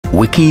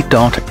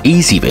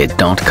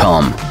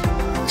wiki.ezvid.com.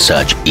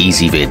 Search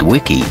Ezvid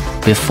Wiki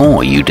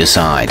before you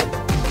decide.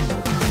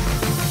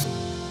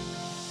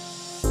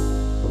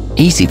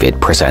 Ezvid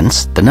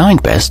presents the 9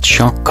 best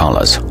shock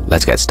collars.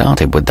 Let's get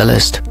started with the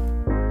list.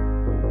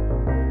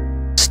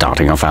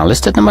 Starting off our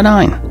list at number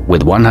 9,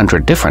 with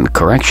 100 different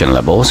correction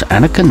levels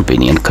and a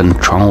convenient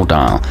control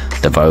dial,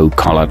 the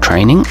dvokolor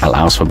training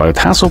allows for both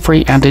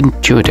hassle-free and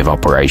intuitive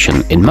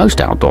operation in most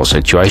outdoor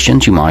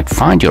situations you might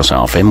find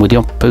yourself in with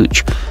your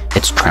pooch.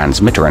 Its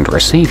transmitter and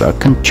receiver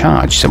can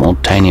charge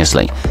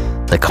simultaneously.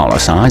 The collar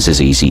size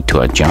is easy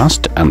to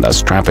adjust and the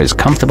strap is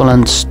comfortable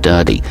and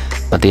sturdy,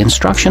 but the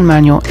instruction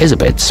manual is a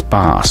bit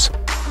sparse.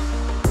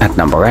 At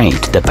number 8,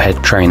 the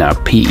petrainer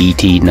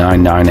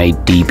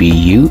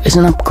PET998DBU is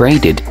an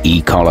upgraded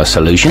e-collar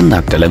solution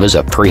that delivers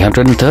a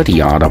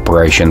 330-yard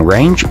operation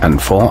range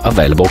and 4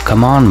 available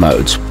command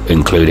modes,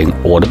 including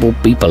audible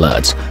beep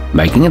alerts,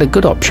 making it a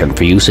good option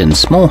for use in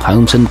small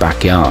homes and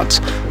backyards.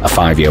 A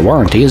 5-year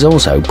warranty is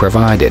also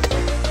provided.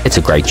 It's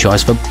a great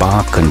choice for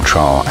bark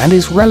control and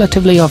is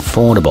relatively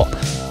affordable.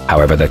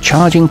 However, the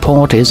charging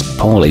port is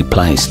poorly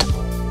placed.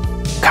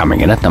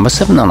 Coming in at number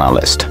 7 on our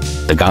list,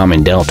 the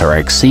Garmin Delta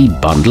XC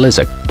bundle is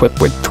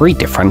equipped with 3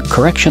 different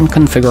correction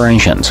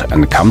configurations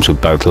and comes with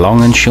both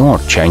long and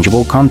short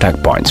changeable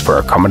contact points for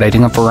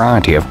accommodating a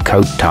variety of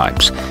coat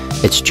types.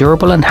 Its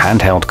durable and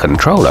handheld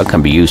controller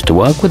can be used to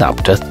work with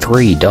up to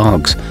 3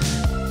 dogs.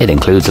 It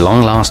includes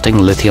long-lasting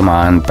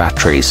lithium-ion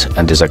batteries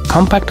and is a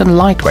compact and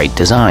lightweight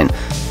design,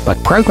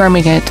 but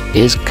programming it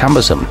is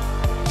cumbersome.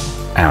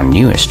 Our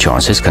newest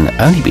choices can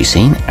only be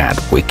seen at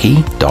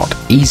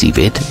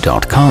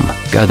wiki.ezvid.com.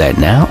 Go there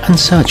now and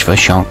search for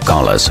shock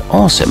collars,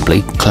 or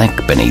simply click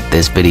beneath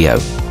this video.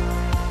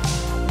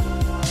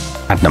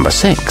 At number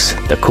 6,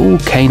 the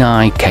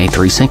koolkani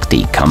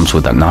K360 comes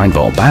with a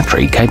 9-volt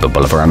battery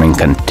capable of running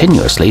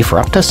continuously for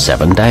up to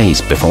 7 days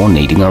before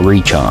needing a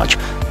recharge,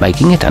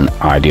 making it an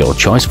ideal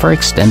choice for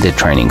extended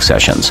training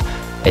sessions.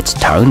 Its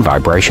tone,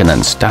 vibration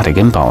and static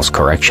impulse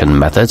correction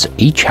methods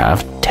each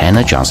have 10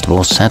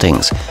 adjustable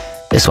settings.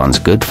 This one's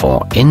good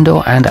for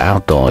indoor and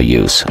outdoor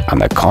use, and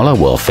the collar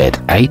will fit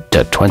 8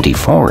 to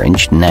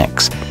 24-inch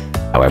necks.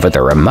 However,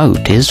 the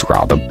remote is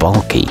rather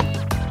bulky.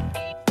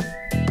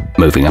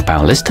 Moving up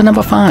our list to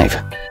number 5,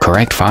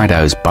 correct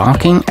Fido's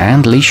barking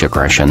and leash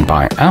aggression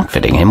by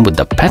outfitting him with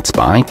the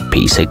petspy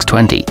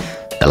P620.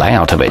 The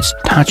layout of its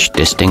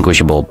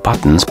touch-distinguishable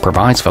buttons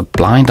provides for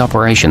blind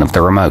operation of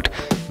the remote,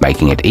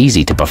 making it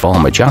easy to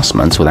perform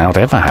adjustments without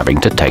ever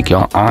having to take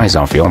your eyes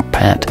off your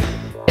pet.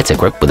 It's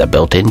equipped with a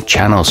built-in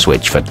channel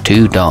switch for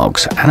 2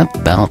 dogs and a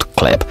belt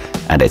clip,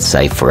 and it's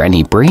safe for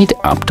any breed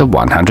up to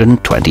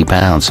 120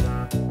 pounds.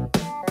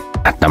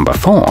 At number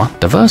 4,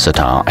 the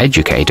versatile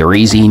Educator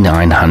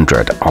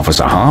EZ900 offers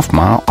a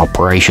half-mile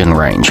operation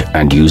range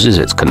and uses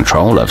its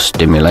control of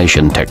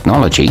stimulation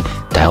technology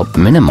to help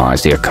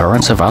minimize the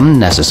occurrence of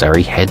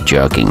unnecessary head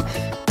jerking.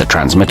 The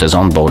transmitter's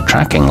onboard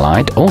tracking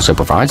light also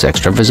provides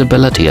extra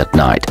visibility at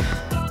night.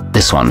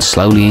 This one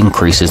slowly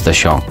increases the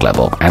shock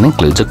level and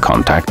includes a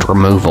contact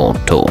removal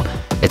tool.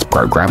 It's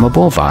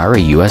programmable via a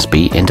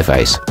USB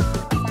interface.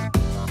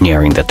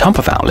 Nearing the top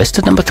of our list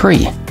at number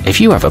 3, if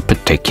you have a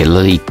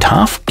particularly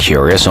tough,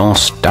 curious or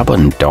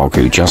stubborn dog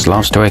who just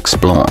loves to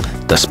explore,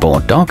 the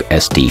sportdog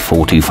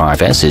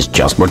SD425S is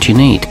just what you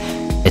need.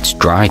 Its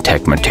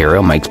dry-tech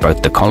material makes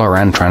both the collar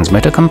and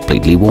transmitter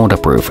completely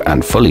waterproof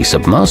and fully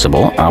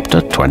submersible up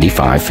to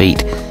 25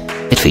 feet.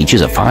 It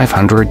features a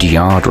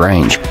 500-yard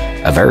range,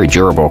 a very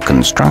durable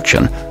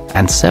construction,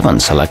 and 7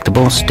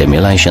 selectable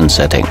stimulation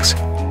settings.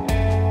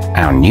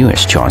 Our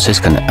newest choices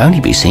can only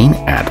be seen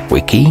at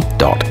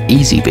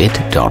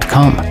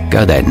wiki.ezvid.com.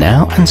 Go there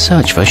now and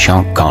search for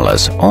shock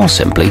collars, or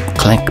simply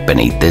click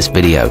beneath this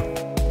video.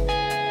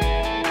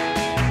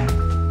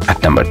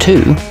 At number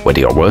 2, whether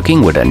you're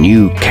working with a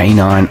new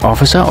canine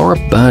officer or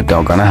a bird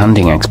dog on a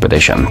hunting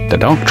expedition, the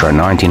Dogtra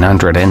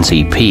 1900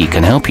 NCP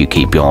can help you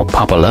keep your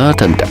pup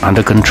alert and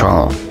under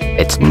control.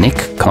 Its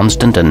nick,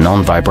 constant and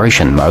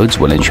non-vibration modes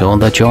will ensure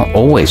that you're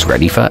always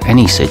ready for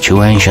any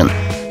situation.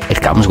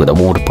 It comes with a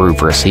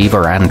waterproof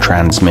receiver and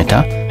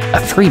transmitter, a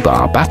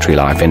 3-bar battery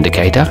life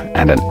indicator,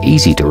 and an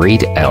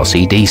easy-to-read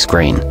LCD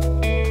screen.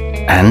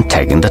 And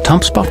taking the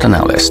top spot on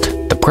our list,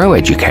 the Pro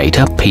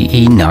Educator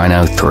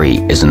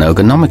PE903 is an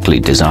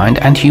ergonomically designed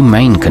and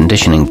humane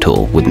conditioning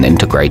tool with an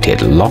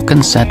integrated lock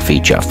and set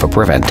feature for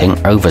preventing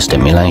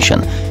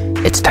overstimulation.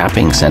 Its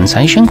tapping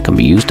sensation can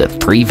be used at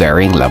 3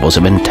 varying levels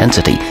of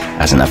intensity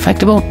as an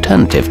effective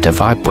alternative to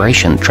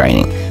vibration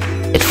training.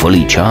 It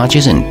fully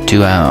charges in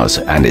 2 hours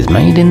and is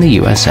made in the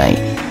USA.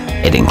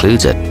 It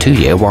includes a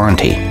 2-year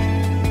warranty.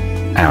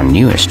 Our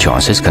newest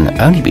choices can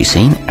only be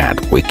seen at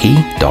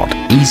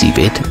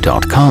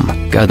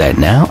wiki.ezvid.com. Go there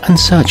now and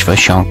search for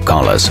shock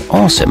collars,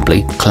 or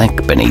simply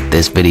click beneath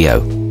this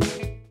video.